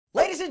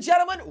and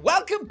gentlemen,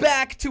 welcome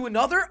back to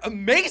another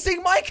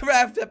amazing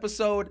Minecraft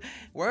episode.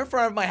 We're in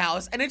front of my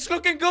house, and it's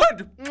looking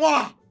good.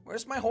 Mwah!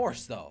 Where's my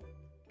horse, though?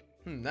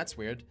 That's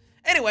weird.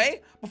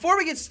 Anyway, before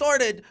we get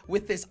started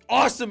with this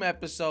awesome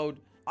episode,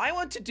 I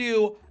want to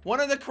do one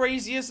of the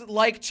craziest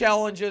like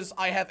challenges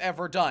I have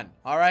ever done,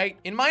 all right?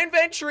 In my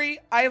inventory,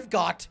 I have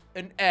got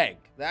an egg.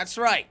 That's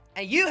right.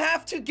 And you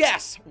have to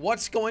guess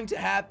what's going to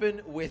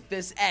happen with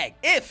this egg.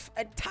 If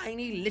a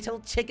tiny little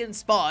chicken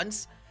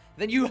spawns,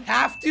 then you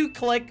have to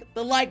click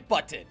the like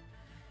button.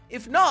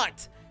 If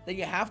not, then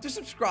you have to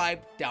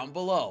subscribe down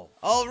below.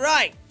 All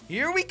right,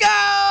 here we go.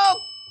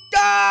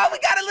 Oh, we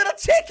got a little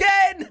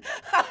chicken.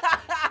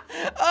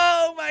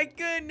 Oh my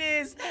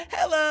goodness.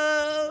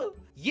 Hello.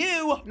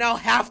 You now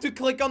have to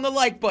click on the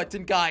like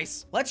button,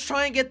 guys. Let's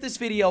try and get this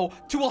video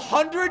to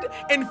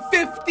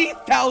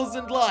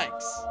 150,000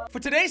 likes. For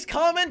today's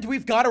comment,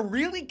 we've got a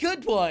really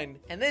good one,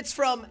 and it's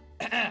from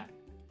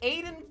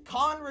Aiden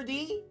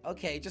Conrady.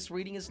 Okay, just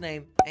reading his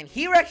name. And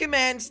he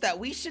recommends that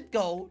we should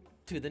go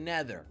to the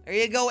Nether. There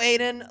you go,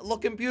 Aiden.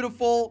 Looking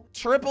beautiful.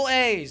 Triple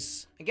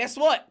A's. And guess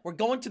what? We're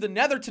going to the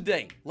Nether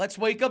today. Let's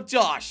wake up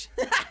Josh.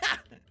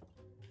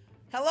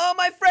 Hello,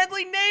 my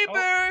friendly neighbor.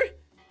 Oh.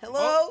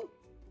 Hello.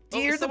 Do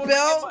you hear the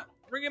bell?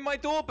 Ringing my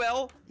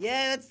doorbell.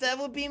 Yeah, that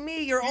would be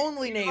me, your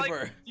only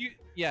neighbor.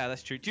 Yeah,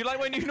 that's true. Do you like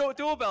my new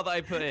doorbell that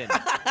I put in?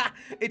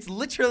 It's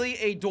literally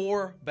a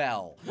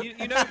doorbell. You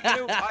know,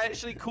 I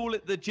actually call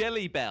it the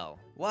Jelly Bell.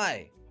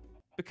 Why?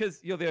 Because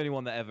you're the only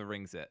one that ever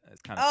rings it.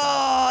 It's kind of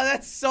sad.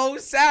 That's so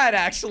sad,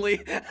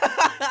 actually.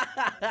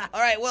 All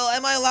right, well,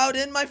 am I allowed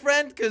in, my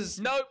friend? Because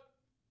nope.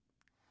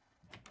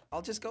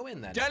 I'll just go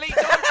in then. Jelly,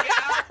 don't get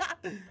out.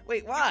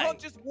 Wait, why? You can't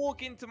just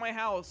walk into my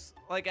house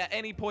like at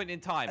any point in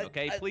time,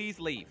 okay? Please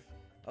leave.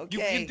 Okay.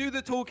 You can do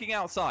the talking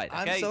outside,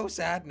 okay? I'm so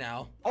sad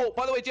now. Oh,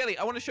 by the way, Jelly,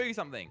 I want to show you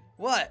something.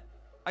 What?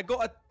 I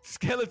got a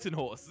skeleton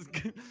horse.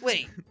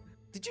 Wait,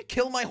 did you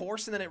kill my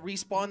horse and then it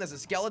respawned as a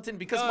skeleton?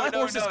 Because my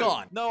horse is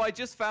gone. No, I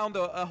just found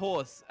a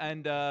horse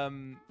and,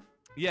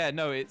 yeah,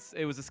 no,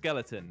 it was a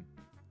skeleton.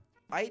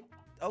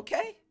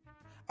 Okay.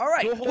 All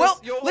right. Your horse,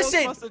 well, your listen.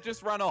 Horse must have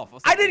just run off. Or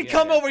I didn't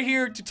come over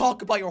here to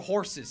talk about your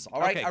horses,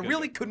 all right? Okay, I good,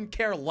 really couldn't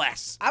care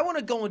less. I want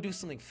to go and do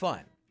something fun.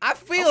 I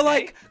feel Okay.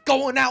 like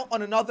going out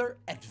on another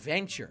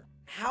adventure.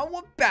 How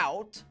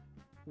about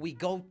we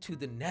go to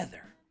the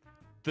Nether?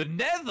 The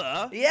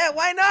Nether? Yeah,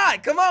 why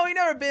not? Come on, we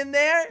never been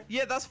there.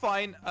 Yeah, that's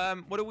fine.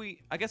 What do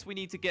we... I guess we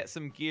need to get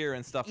some gear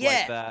and stuff Yeah,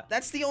 like that.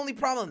 that's the only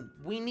problem.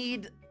 We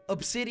need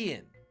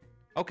obsidian.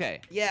 Okay.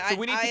 Yeah, so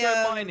we need to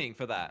go mining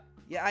for that.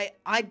 Yeah,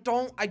 I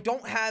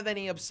don't have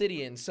any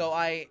obsidian, so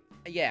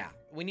yeah,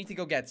 we need to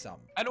go get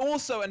some. And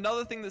also,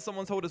 another thing that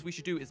someone told us we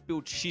should do is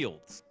build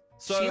shields.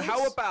 So Shields?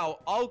 how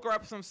about I'll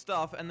grab some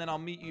stuff and then I'll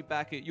meet you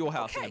back at your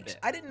house in a bit.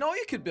 I didn't know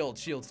you could build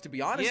shields, to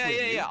be honest with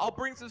you. Yeah. I'll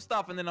bring some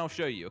stuff and then I'll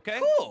show you,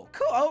 okay? Cool.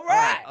 All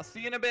right. I'll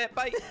see you in a bit.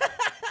 Bye.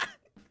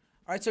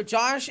 All right, so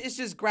Josh is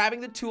just grabbing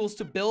the tools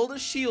to build a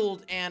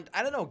shield and,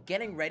 I don't know,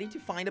 getting ready to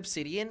find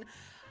obsidian.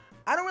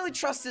 I don't really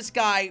trust this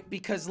guy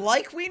because,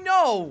 like we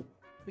know,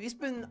 he's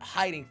been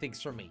hiding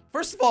things from me.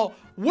 First of all,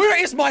 where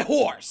is my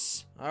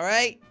horse? All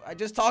right, I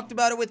just talked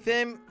about it with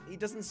him. He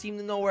doesn't seem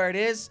to know where it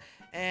is.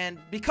 And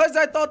because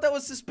I thought that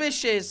was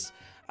suspicious,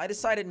 I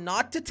decided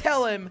not to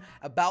tell him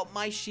about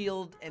my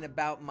shield and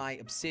about my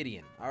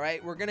obsidian. All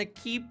right, we're gonna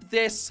keep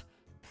this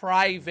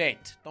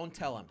private. Don't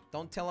tell him.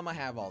 Don't tell him I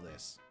have all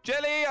this.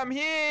 Jelly, I'm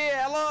here.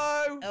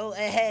 Hello. Oh,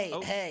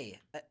 hey.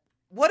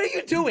 What are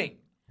you doing?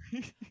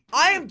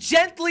 I am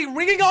gently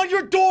ringing on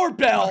your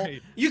doorbell.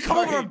 Sorry. You come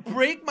over and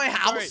break my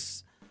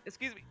house?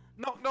 Excuse me.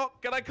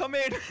 Knock. Can I come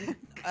in?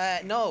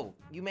 No,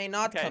 you may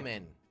not come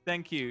in.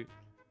 Thank you.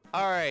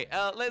 All right,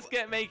 let's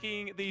get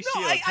making these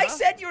shields. I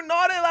said you're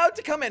not allowed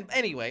to come in.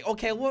 Anyway,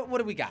 okay, what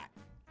do we got?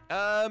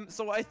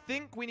 So I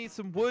think we need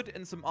some wood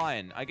and some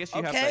iron. I guess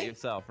you have that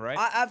yourself, right?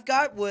 I've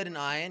got wood and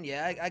iron.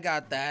 Yeah, I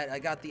got that. I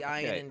got the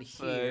iron in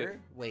here.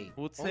 Wait,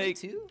 we'll only take...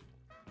 two?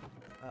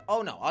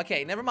 Oh, no.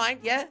 Okay, never mind.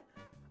 Yeah?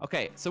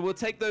 Okay, so we'll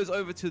take those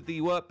over to the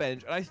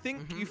workbench. And I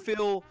think you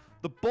fill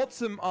the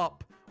bottom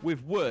up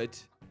with wood.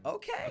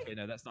 Okay. Okay,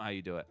 no, that's not how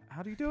you do it.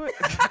 How do you do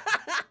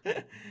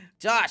it?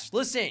 Josh,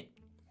 listen.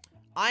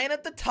 Iron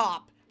at the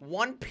top,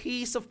 one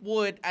piece of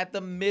wood at the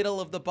middle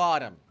of the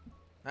bottom.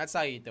 That's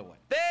how you do it.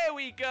 There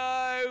we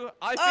go.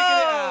 I figured it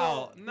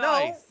out.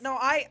 Nice. No,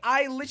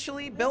 I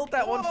literally built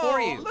that one for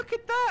you. Look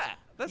at that.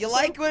 That's you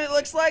like what it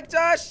looks like,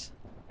 Josh?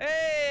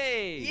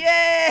 Hey!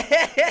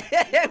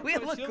 Yeah! We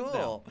look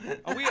cool.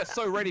 Oh, we are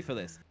so ready for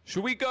this.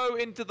 Should we go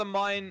into the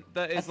mine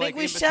that is like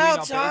in between our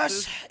bases?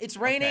 Josh. It's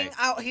raining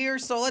out here,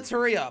 so let's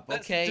hurry up,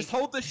 okay? Just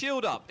hold the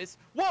shield up.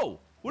 Whoa!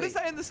 What is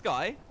that in the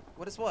sky?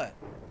 What is what?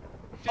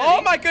 Jenny?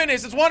 Oh my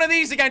goodness, it's one of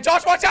these again.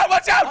 Josh, watch out,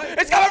 watch out!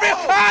 It's coming from you!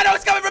 Ah, no,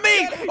 it's coming from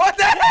me! Jenny, What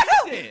the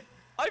hell? Is it?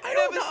 I've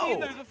never seen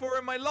those before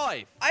in my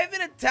life. I've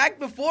been attacked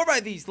before by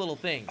these little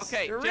things.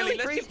 Okay, they're Jelly, really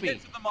let's just creepy.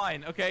 get to the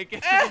mine, okay?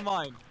 Get to the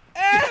mine.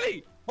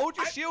 Jelly, hold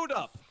your shield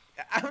up.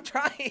 I'm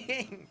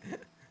trying.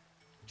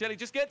 Jelly,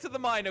 just get to the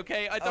mine,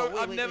 okay? I've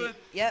never...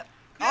 Yep.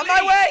 Jelly! On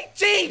my way!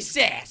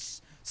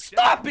 Jesus!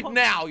 Stop it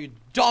now, you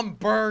dumb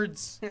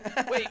birds.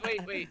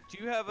 Wait.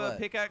 Do you have a What?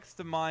 pickaxe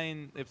to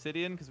mine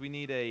obsidian? Because we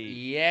need a...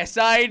 Yes,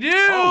 I do.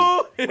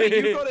 Oh, wait,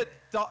 you got a...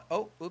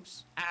 Oh,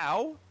 oops.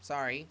 Ow.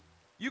 Sorry.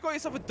 You got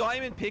yourself a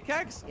diamond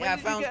pickaxe? Yeah,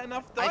 When did you get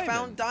enough diamond? I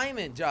found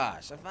diamond,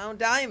 Josh. I found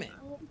diamond.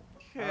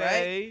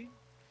 Okay.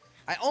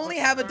 I only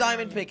have a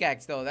diamond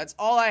pickaxe, though. That's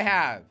all I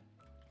have.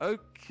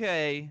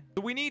 Okay.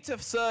 So we need to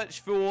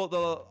search for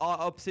the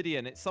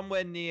obsidian. It's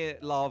somewhere near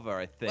lava,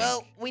 I think.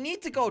 Well, we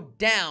need to go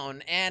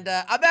down, and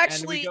I've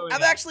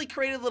actually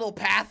created a little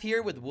path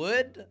here with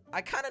wood.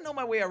 I kind of know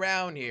my way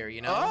around here,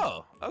 you know.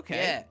 Oh, okay.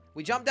 Yeah.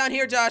 We jump down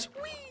here, Josh.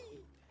 Whee!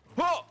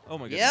 Oh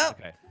my goodness. Yep.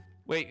 Okay.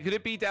 Wait, could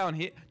it be down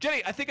here?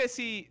 Jenny, I think I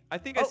see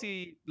lava.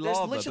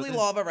 There's literally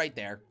lava right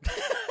there.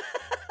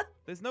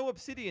 There's no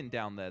obsidian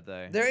down there,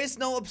 though. There is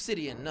no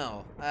obsidian,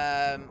 no.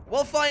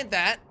 We'll find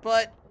that,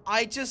 but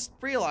I just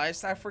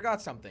realized I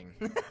forgot something.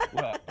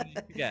 What did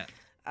you forget?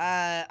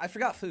 I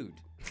forgot food.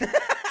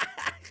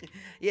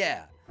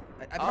 Yeah,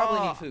 I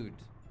probably need food.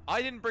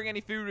 I didn't bring any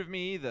food with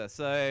me either,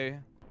 so...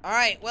 All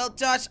right, well,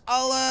 Josh,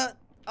 I'll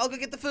go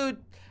get the food.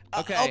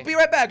 Okay. I'll be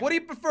right back. What do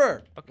you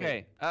prefer?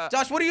 Okay.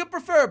 Josh, what do you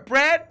prefer?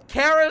 Bread?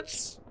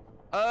 Carrots?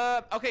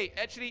 Okay,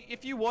 actually,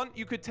 if you want,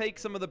 you could take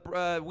some of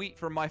the wheat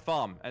from my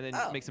farm and then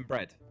make some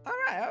bread. All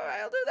right,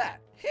 I'll do that.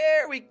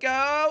 Here we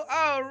go.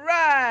 All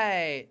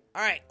right,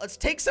 let's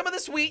take some of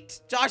this wheat.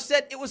 Josh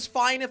said it was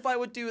fine if I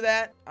would do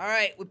that. All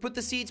right, we put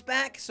the seeds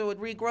back so it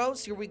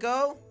regrows. Here we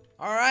go.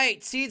 All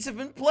right, seeds have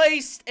been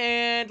placed,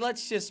 and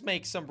let's just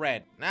make some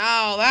bread.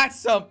 Now, that's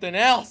something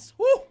else.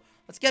 Woo!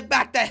 Let's get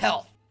back to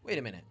health. Wait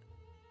a minute.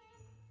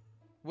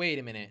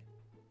 Wait.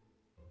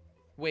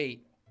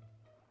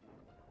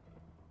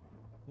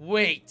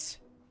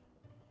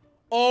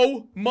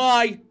 Oh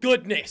my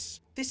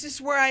goodness. This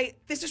is where I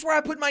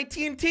put my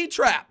TNT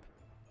trap.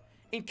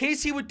 In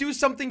case he would do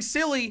something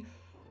silly,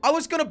 I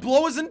was gonna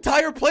blow his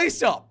entire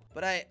place up.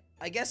 But I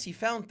guess he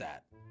found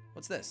that.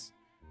 What's this?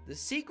 The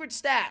secret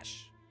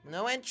stash.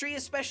 No entry,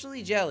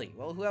 especially jelly.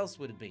 Well, who else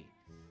would it be?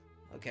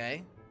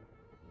 Okay.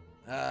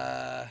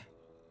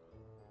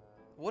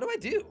 What do I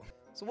do?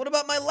 So what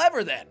about my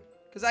lever then?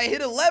 Because I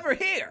hit a lever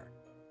here.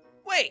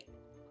 Wait,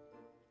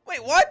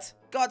 what?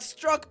 Got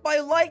struck by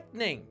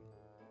lightning.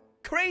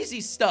 Crazy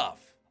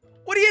stuff.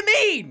 What do you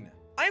mean?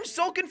 I am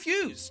so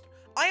confused.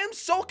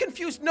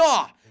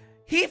 Nah,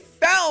 he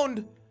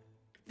found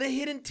the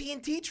hidden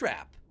TNT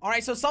trap. All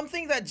right, so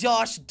something that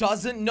Josh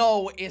doesn't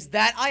know is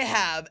that I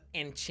have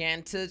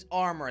enchanted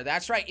armor.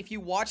 That's right. If you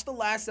watched the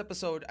last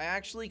episode, I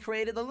actually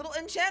created a little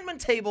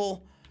enchantment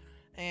table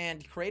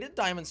and created a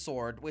diamond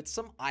sword with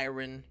some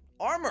iron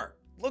armor.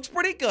 Looks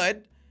pretty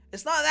good.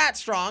 It's not that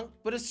strong,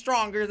 but it's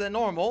stronger than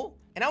normal.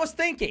 And I was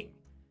thinking,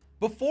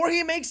 before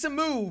he makes a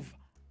move,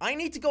 I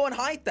need to go and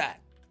hide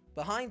that.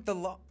 Behind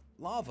the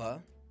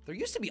lava, there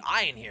used to be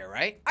iron here,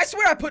 right? I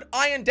swear I put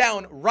iron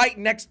down right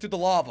next to the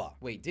lava.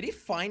 Wait, did he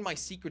find my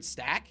secret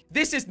stack?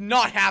 This is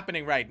not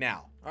happening right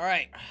now. All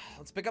right,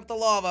 let's pick up the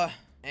lava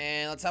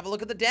and let's have a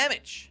look at the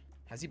damage.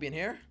 Has he been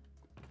here?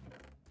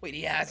 Wait,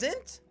 he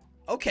hasn't?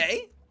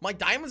 Okay, my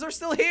diamonds are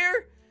still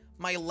here.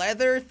 My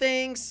leather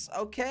things,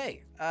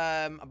 okay.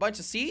 A bunch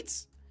of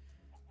seeds.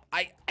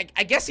 I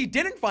guess he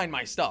didn't find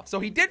my stuff. So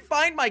he did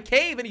find my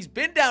cave and he's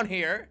been down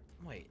here.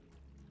 Wait,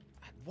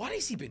 what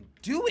has he been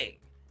doing?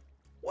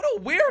 What a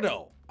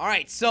weirdo. All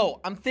right,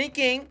 so I'm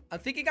thinking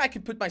I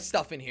could put my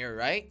stuff in here,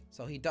 right?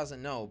 So he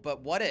doesn't know,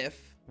 but what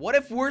if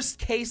worst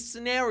case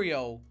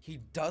scenario, he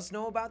does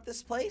know about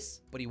this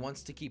place, but he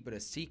wants to keep it a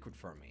secret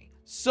from me.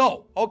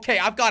 So, okay,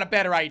 I've got a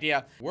better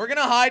idea. We're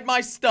gonna hide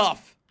my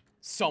stuff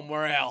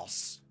somewhere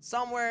else.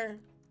 Somewhere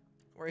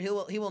where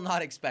he will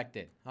not expect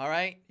it, all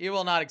right? He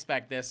will not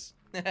expect this.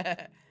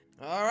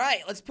 All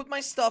right, let's put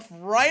my stuff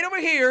right over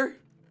here.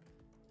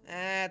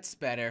 That's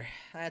better.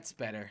 That's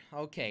better.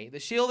 Okay, the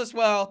shield as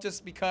well,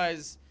 just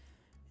because.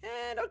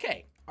 And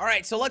okay. All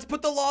right, so let's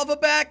put the lava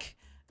back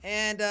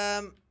and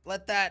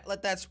let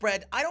that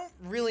spread. I don't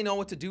really know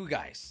what to do,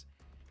 guys.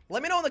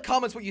 Let me know in the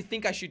comments what you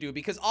think I should do,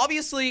 because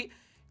obviously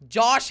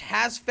Josh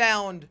has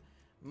found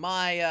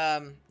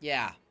my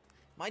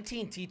my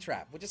TNT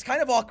trap, which is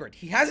kind of awkward.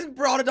 He hasn't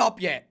brought it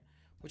up yet,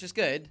 which is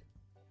good.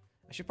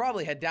 I should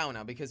probably head down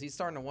now because he's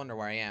starting to wonder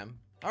where I am.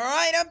 All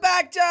right, I'm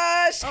back,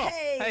 Josh. Oh,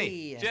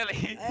 hey, Jelly.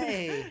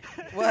 Hey,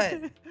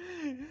 what?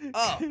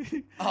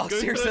 Oh,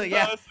 Good seriously,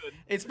 yeah. person.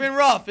 It's been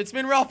rough. It's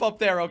been rough up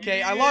there.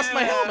 Okay, I lost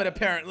my Yeah. helmet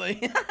apparently.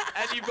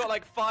 And you've got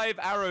like 5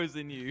 arrows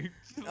in you.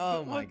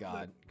 Oh my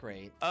God,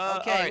 great. All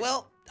Okay, right.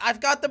 well,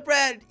 I've got the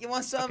bread. You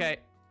want some? Okay.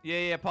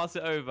 Yeah, pass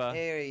it over.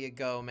 There you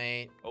go,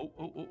 mate. Oh.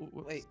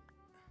 Wait.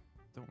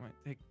 Don't mind.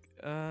 Take.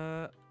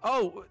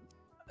 Oh,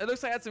 it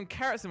looks like I had some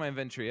carrots in my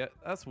inventory.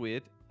 That's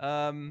weird.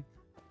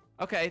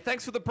 Okay.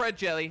 Thanks for the bread,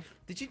 Jelly.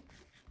 Did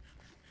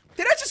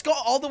I just go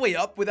all the way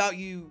up without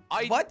you?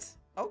 What?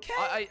 Okay.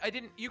 I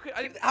didn't. You could.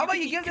 How about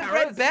you give the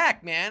bread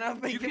back, man? How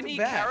about You give can it eat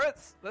back?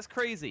 carrots? That's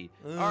crazy.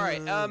 All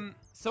right.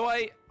 So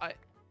I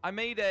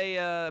made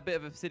a bit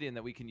of obsidian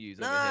that we can use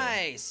over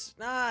here.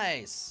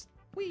 Nice.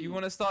 Whee. You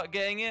want to start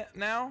getting it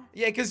now?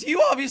 Yeah, because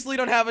you obviously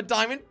don't have a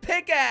diamond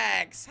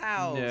pickaxe.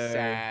 How No.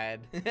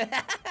 sad. All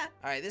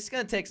right, this is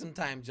going to take some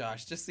time,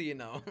 Josh, just so you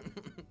know.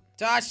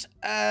 Josh,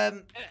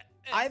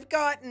 I've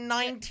got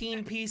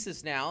 19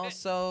 pieces now,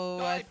 so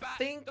I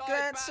think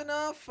that's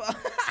enough.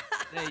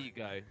 There you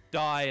go.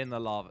 Die in the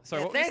lava.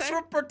 Sorry, Yeah, what were you thanks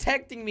saying? for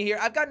protecting me here.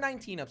 I've got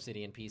 19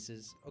 obsidian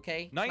pieces,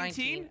 okay?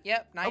 19?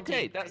 Yep, 19.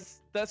 Okay,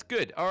 that's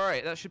good. All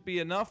right, that should be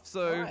enough.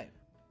 So All right.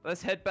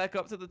 let's head back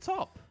up to the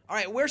top. All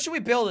right, where should we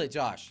build it,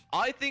 Josh?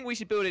 I think we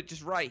should build it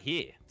just right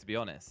here, to be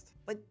honest.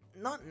 But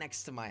not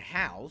next to my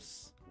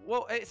house.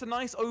 Well, it's a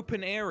nice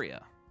open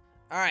area.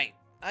 All right,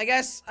 I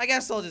guess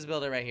I'll just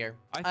build it right here.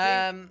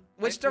 I think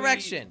Which if we-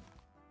 direction?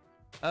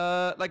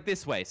 Like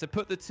this way. So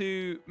put the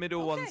two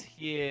middle ones Okay.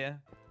 here,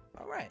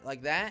 All right,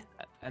 like that,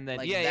 and then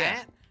like yeah,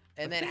 that,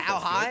 yeah. and I then think how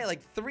that's high? good.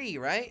 Like 3,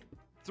 right?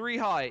 3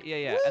 high. Yeah,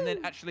 yeah. And then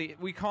Woo! actually,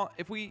 we can't.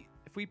 If we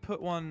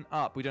put one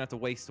up, we don't have to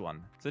waste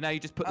one. So now you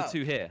just put the Oh.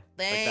 2 here.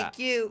 like that.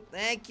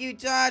 Thank you,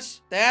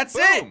 Josh. That's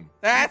it. Boom!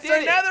 That's You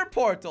did it. another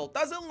portal.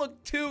 Doesn't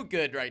look too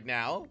good right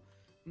now.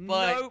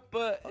 But- no,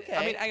 but I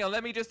okay. mean, hang on.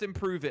 Let me just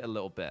improve it a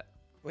little bit.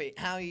 Wait,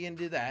 how are you gonna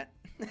do that?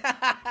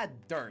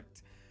 Dirt.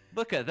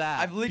 Look at that.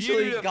 I've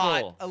literally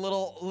got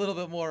Beautiful. a little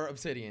bit more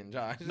obsidian,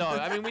 Josh. No,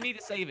 I mean, we need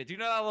to save it. Do you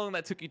know how long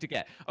that took you to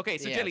get? Okay,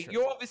 so Yeah, Jelly, true.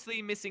 you're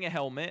obviously missing a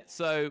helmet,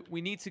 so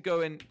we need to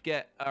go and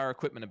get our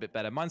equipment a bit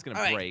better. Mine's going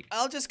All to right, break.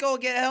 I'll just go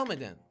get a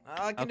helmet then.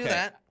 I can do Okay.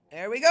 that.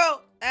 There we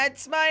go.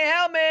 That's my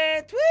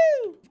helmet.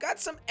 Woo! I've got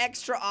some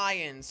extra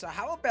iron, so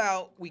how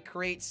about we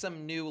create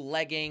some new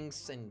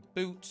leggings and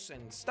boots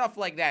and stuff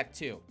like that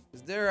too?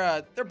 'Cause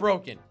they're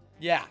broken.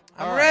 Yeah,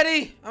 I'm All right.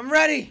 ready. I'm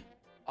ready.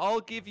 I'll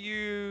give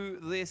you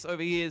this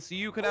over here so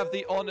you can have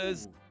the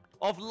honors Ooh.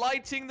 of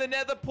lighting the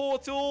nether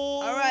portal.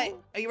 All right,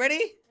 are you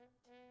ready?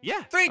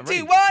 Yeah. 3, I'm ready.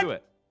 2, Let's 1. do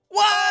it.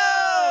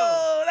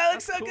 Whoa! That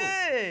looks That's so cool.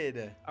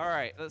 good. All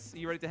right,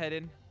 you ready to head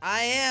in?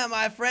 I am,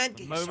 my friend.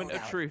 Get your Moment sword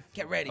of out. truth.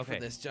 Get ready Okay, for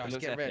this, it Josh.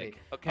 looks Get ready. epic.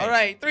 Okay. All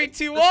right, 3,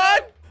 2, 1.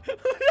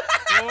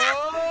 Whoa!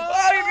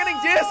 Oh, you're getting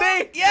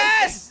dizzy.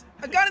 Yes!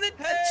 I got an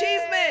achievement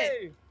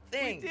Hey!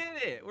 thing. We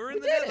did it. We're We in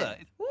the did it. nether.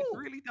 It's Woo.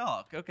 really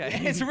dark. Okay.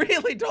 It's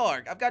really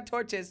dark. I've got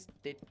torches.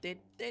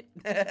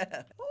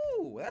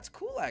 Ooh, that's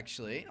cool,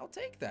 actually. I'll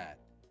take that.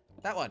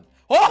 That one.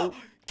 Oh!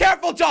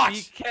 Careful, Be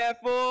Josh!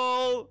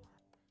 careful.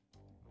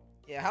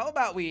 Yeah, how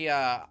about we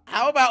are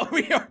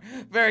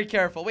very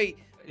careful. Wait,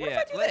 what if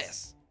Yeah, I do let's-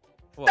 this?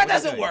 What, That what are you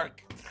doesn't doing?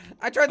 work.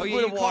 I tried to Oh, yeah,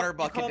 put a you water can't-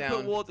 bucket you can't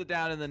down. put water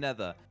down in the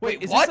nether.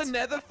 Wait, is what? this a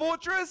nether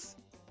fortress?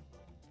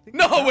 I think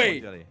No, it's that one,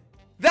 wait. Jelly.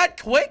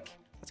 That quick?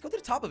 Let's go to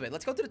the top of it.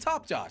 Let's go to the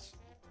top, Josh.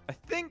 I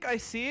think I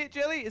see it,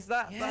 Jelly. Is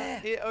that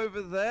it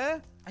over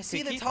there? I see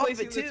Okay, the keep top of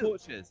placing it the too.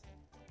 torches.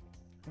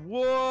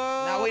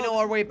 Whoa! Now we know this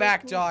our is way so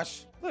back, cool.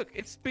 Josh. Look,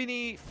 it's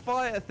spinny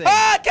fire thing.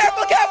 Ah,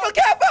 careful, Whoa! careful,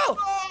 careful!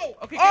 Whoa!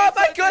 Okay, get Oh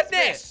my inside this bit.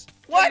 goodness! Jelly,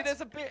 What?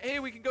 there's a bit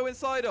here we can go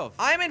inside of.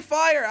 I'm in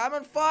fire. I'm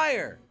on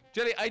fire.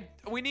 Jelly,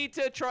 we need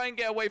to try and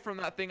get away from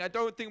that thing. I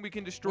don't think we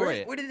can destroy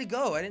it. Where did it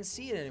go? I didn't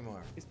see it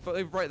anymore. It's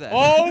right there.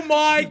 Oh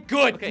my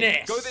goodness!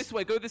 Okay, go this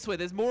way. Go this way.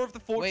 There's more of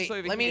the fortress Wait,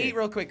 over let here. me eat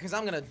real quick because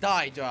I'm gonna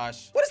die,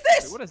 Josh. What is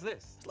this? Wait, what is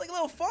this? It's like a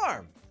little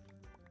farm.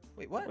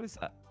 Wait, what? What is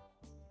that?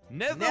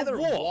 Nether, Nether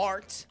wart.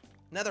 wart?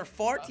 Nether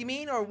fart, you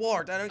mean, or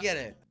wart? I don't get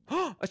it.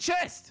 A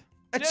chest.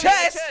 A Jelly,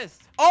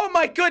 chest? Oh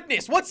my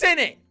goodness! What's in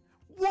it?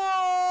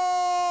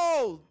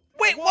 Whoa!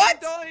 Wait, One what?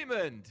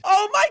 diamond.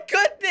 Oh my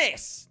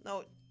goodness!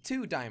 No,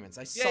 2 diamonds.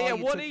 I saw Yeah,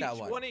 you one took each. that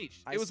one. One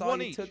each. I It was saw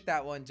one you each. took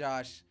that one,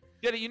 Josh.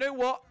 Jelly, you know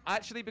what?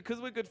 Actually, because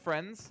we're good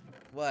friends,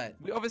 What?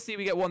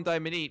 we get 1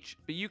 diamond each,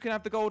 but you can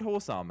have the gold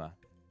horse armor.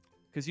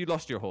 Because you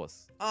lost your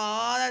horse.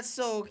 Oh, that's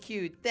so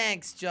cute.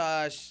 Thanks,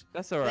 Josh.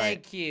 That's alright.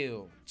 Thank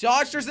you.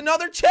 Josh, there's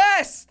another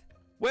chest!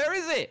 Where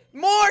is it?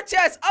 More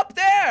chests up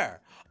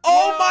there!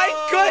 Oh my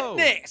Whoa!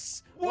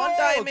 goodness! One Whoa,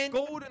 diamond,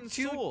 golden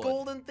 2 sword.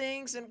 golden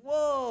things, and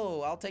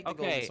whoa! I'll take the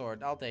golden Okay.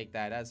 sword. I'll take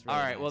that. That's really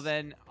Alright, nice. well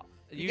then,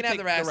 you can have take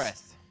the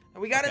rest.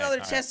 And we got Okay, another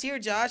alright. chest here,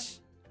 Josh.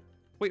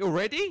 Wait,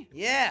 already?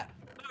 Yeah.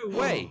 No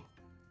way.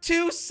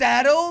 2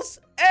 saddles.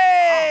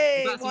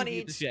 Hey! Oh, that's One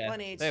easy to each. share. One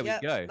each. There we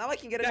Yep. go. Now I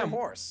can get a Damn. new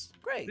horse.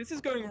 Great. This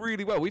is going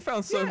really well. We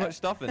found so Yeah. much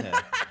stuff in here.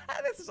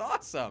 This is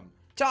awesome.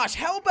 Josh,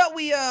 how about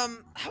we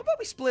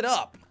split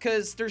up?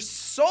 Because there's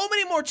so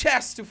many more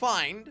chests to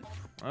find.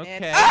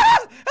 Okay.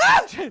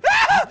 And,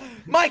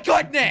 my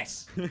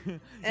goodness! Yeah,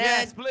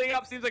 And- splitting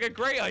up seems like a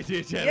great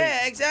idea, Jelly.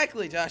 Yeah,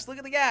 exactly, Josh. Look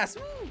at the gas.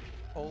 Woo.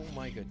 Oh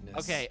my goodness.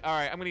 Okay, all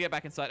right. I'm gonna get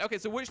back inside. Okay,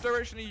 so which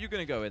direction are you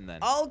gonna go in then?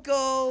 I'll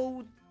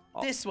go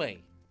Oh. this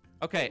way.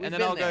 Okay, we've and then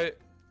been I'll there. go.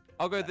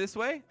 I'll go this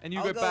way, and you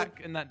I'll go go-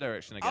 back in that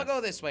direction. I guess. I'll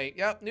go this way.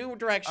 Yep, new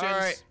directions. All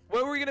right.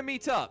 Where were we gonna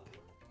meet up?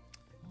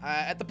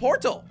 At the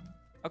portal.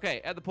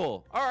 Okay, at the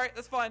pool. All right,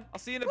 that's fine. I'll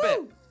see you in a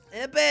Woo.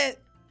 In a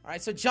bit. All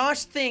right, so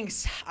Josh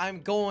thinks I'm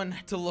going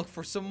to look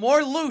for some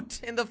more loot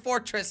in the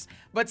fortress,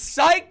 but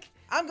psych!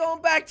 I'm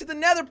going back to the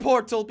nether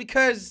portal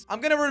because I'm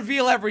gonna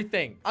reveal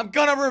everything. I'm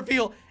gonna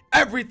reveal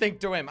everything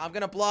to him. I'm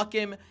gonna block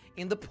him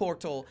in the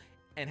portal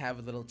and have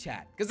a little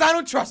chat because I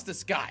don't trust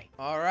this guy.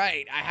 All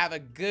right, I have a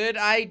good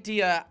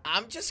idea.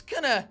 I'm just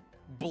gonna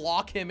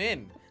block him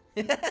in.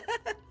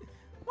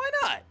 Why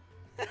not?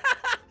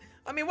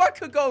 I mean, what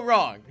could go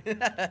wrong?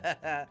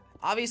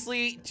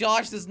 Obviously,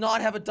 Josh does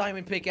not have a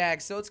diamond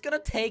pickaxe, so it's gonna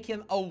take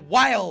him a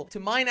while to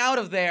mine out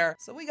of there.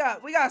 So we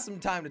got some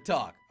time to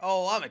talk.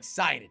 Oh, I'm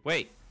excited.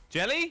 Wait,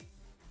 Jelly?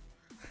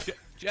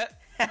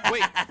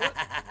 Wait, what?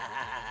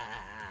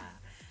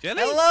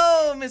 Jelly?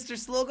 Hello, Mr.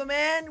 Slogan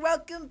Man.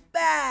 Welcome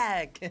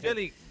back.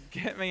 Jelly,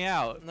 get me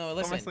out. No,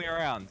 listen. Stop messing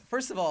around.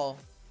 First of all,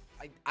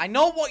 I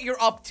know what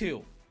you're up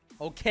to,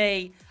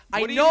 okay? What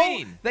do I you know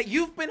mean? that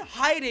you've been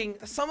hiding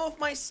some of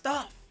my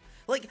stuff.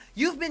 Like,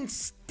 you've been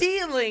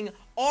stealing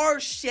our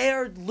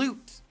shared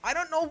loot. I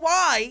don't know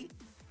why,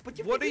 but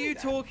you've What been are you doing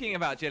that. talking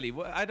about, Jelly?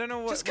 I don't know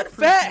what. Just what proof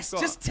confess.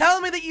 you've got. Just tell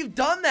me that you've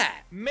done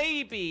that.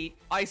 Maybe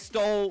I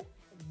stole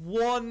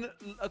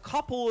a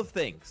couple of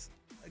things.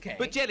 Okay.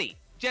 But Jelly,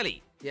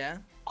 Yeah?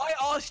 I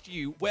asked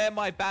you where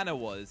my banner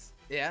was,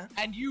 Yeah?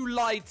 and you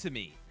lied to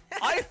me.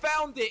 I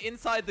found it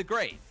inside the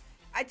grave.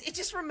 It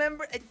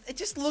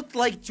just looked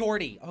like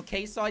Jordy,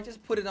 okay? So I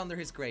just put it under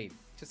his grave.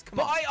 Just come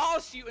But on. I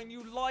asked you, and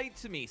you lied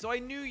to me, so I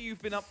knew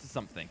you've been up to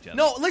something, Jelly.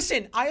 No,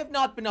 listen, I have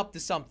not been up to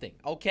something,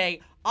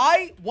 okay?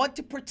 I want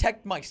to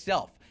protect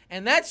myself.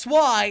 And that's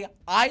why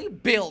I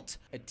built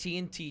a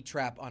TNT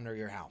trap under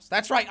your house.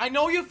 That's right. I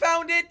know you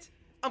found it.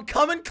 I'm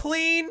coming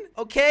clean,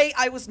 okay?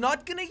 I was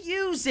not gonna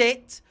use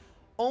it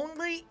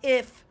only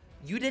if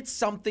you did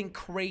something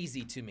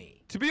crazy to me.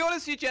 To be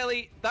honest with you,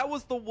 Jelly, that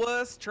was the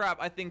worst trap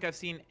I think I've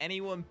seen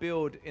anyone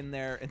build in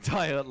their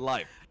entire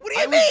life. What do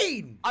you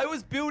mean? I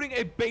was building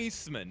a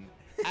basement,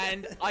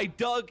 and I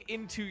dug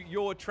into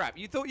your trap.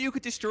 You thought you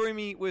could destroy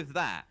me with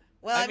that.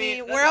 Well, I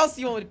mean, where else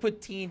do you want me to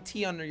put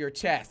TNT under your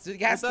chest?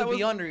 It has to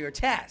be under your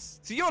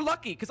chest. So you're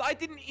lucky, because I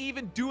didn't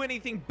even do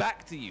anything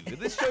back to you.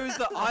 This shows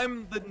that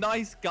I'm the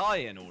nice guy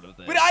in all of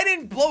this. But I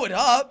didn't blow it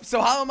up,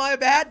 so how am I a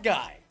bad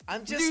guy?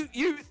 I'm just...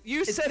 You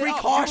it's set it up. You were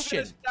precaution.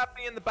 gonna stab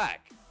me in the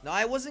back. No,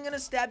 I wasn't going to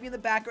stab you in the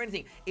back or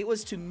anything. It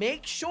was to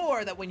make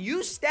sure that when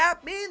you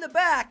stabbed me in the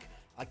back,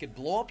 I could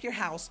blow up your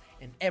house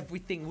and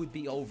everything would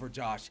be over,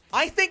 Josh.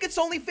 I think it's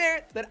only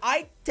fair that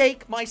I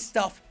take my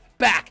stuff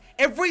back.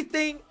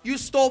 Everything you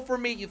stole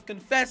from me, you've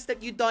confessed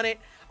that you've done it.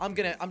 I'm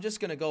just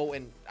gonna go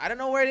and, I don't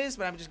know where it is,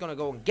 but I'm just gonna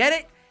go and get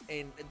it.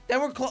 And then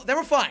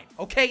we're fine,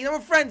 okay? Then we're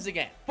friends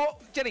again.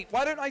 But, Jenny,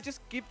 why don't I just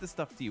give the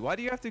stuff to you? Why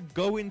do you have to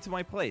go into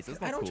my place? That's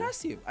not I don't cool.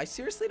 trust you. I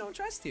seriously don't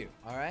trust you,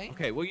 all right?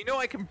 Okay, well, you know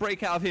I can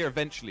break out of here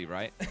eventually,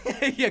 right?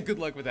 Yeah, good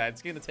luck with that.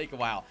 It's gonna take a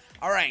while.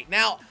 All right,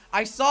 now,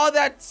 I saw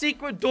that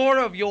secret door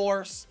of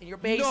yours in your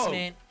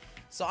basement.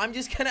 So I'm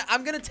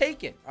gonna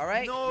take it, all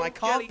right? No, my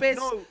compass,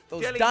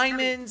 those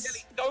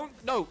diamonds.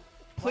 No,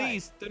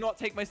 please do not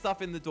take my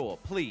stuff in the door,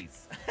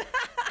 please.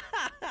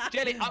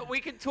 Jelly, we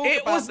can talk about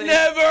this. It was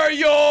never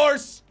your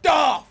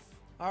stuff!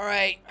 All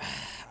right,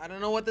 I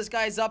don't know what this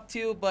guy's up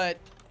to, but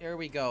here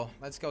we go.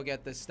 Let's go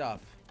get this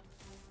stuff.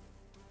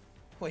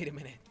 Wait a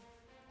minute.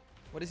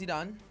 What has he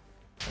done?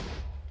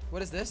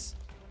 What is this?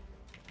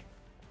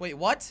 Wait,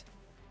 what?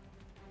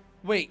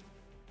 Wait.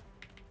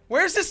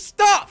 Where's this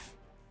stuff?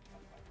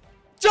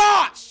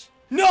 Josh!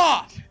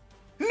 No!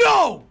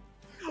 No!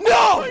 No!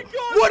 Oh my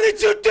God. What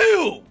did you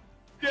do?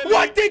 Jelly,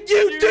 What did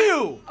you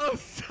do? I'm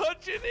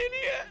such an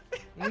idiot.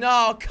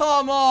 No,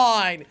 come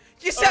on.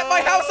 You set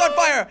my house on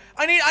fire.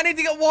 I need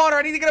to get water.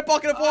 I need to get a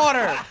bucket of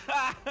water.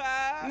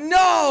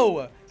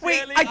 No. Wait,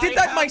 Jelly, I did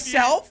that have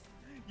myself?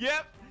 you.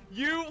 Yep.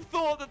 You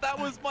thought that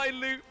was my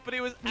loot, but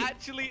it was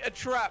actually a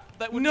trap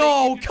that would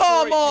No, make you destroy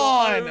come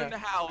on. your own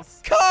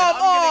house. Come and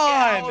I'm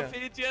on. gonna get out of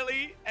here,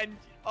 Jelly, and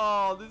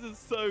oh, this is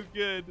so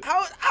good.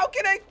 How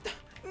can I?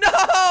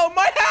 No,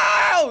 my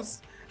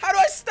house. How do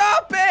I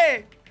stop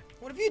it?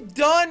 What have you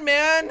done,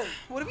 man?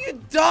 What have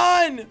you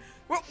done?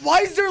 Why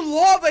is there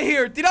lava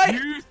here? Did I?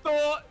 You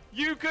thought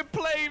you could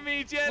play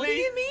me, Jelly. What do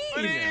you mean?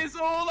 But it is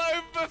all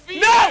over for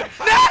you. No!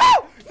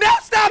 No! No!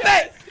 Stop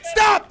it!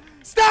 Stop!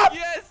 Stop!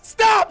 Yes!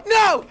 Stop!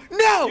 No!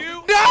 No!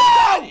 You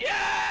No!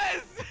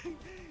 Yes!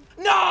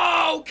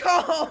 No!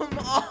 Come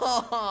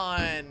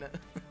on!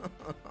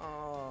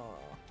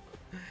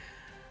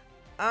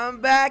 I'm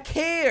back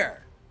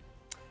here.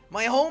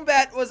 My home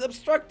bat was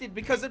obstructed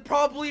because it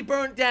probably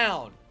burnt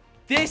down.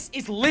 This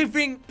is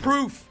living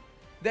proof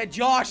that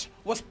Josh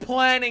was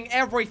planning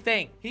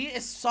everything. He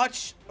is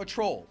such a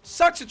troll.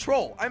 Such a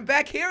troll. I'm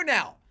back here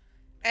now.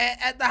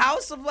 At the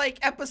house of, like,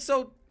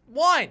 episode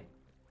 1.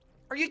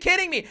 Are you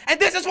kidding me? And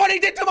this is what he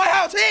did to my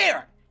house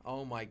here!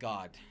 Oh my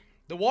god.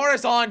 The war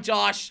is on,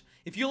 Josh.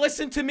 If you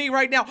listen to me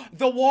right now,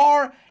 the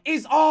war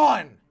is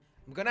on!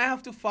 I'm gonna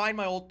have to find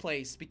my old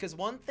place because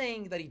one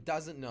thing that he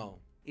doesn't know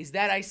is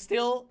that I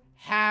still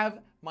have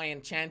my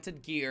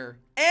enchanted gear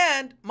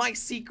and my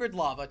secret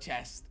lava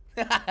chest.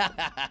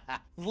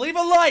 Leave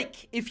a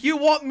like if you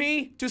want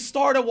me to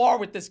start a war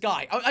with this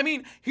guy. I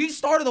mean, he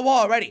started the war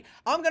already.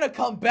 I'm gonna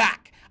come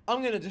back.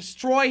 I'm gonna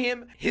destroy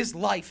him. His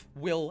life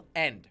will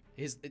end.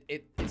 It's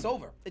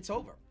over. It's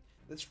over.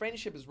 This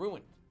friendship is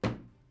ruined.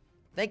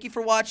 Thank you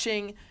for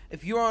watching.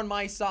 If you're on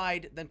my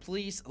side, then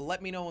please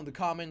let me know in the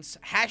comments.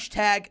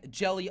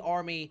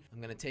 #JellyArmy.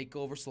 I'm gonna take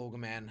over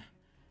Slogan Man.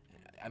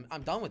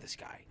 I'm done with this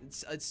guy.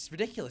 It's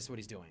ridiculous what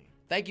he's doing.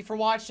 Thank you for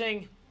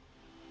watching.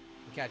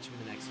 We'll catch you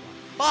in the next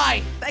one.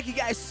 Bye! Thank you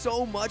guys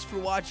so much for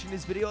watching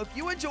this video. If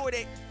you enjoyed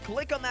it,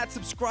 click on that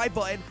subscribe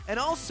button, and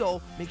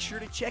also make sure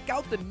to check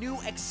out the new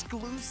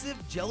exclusive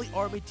Jelly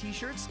Army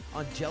t-shirts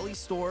on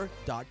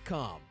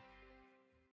jellystore.com.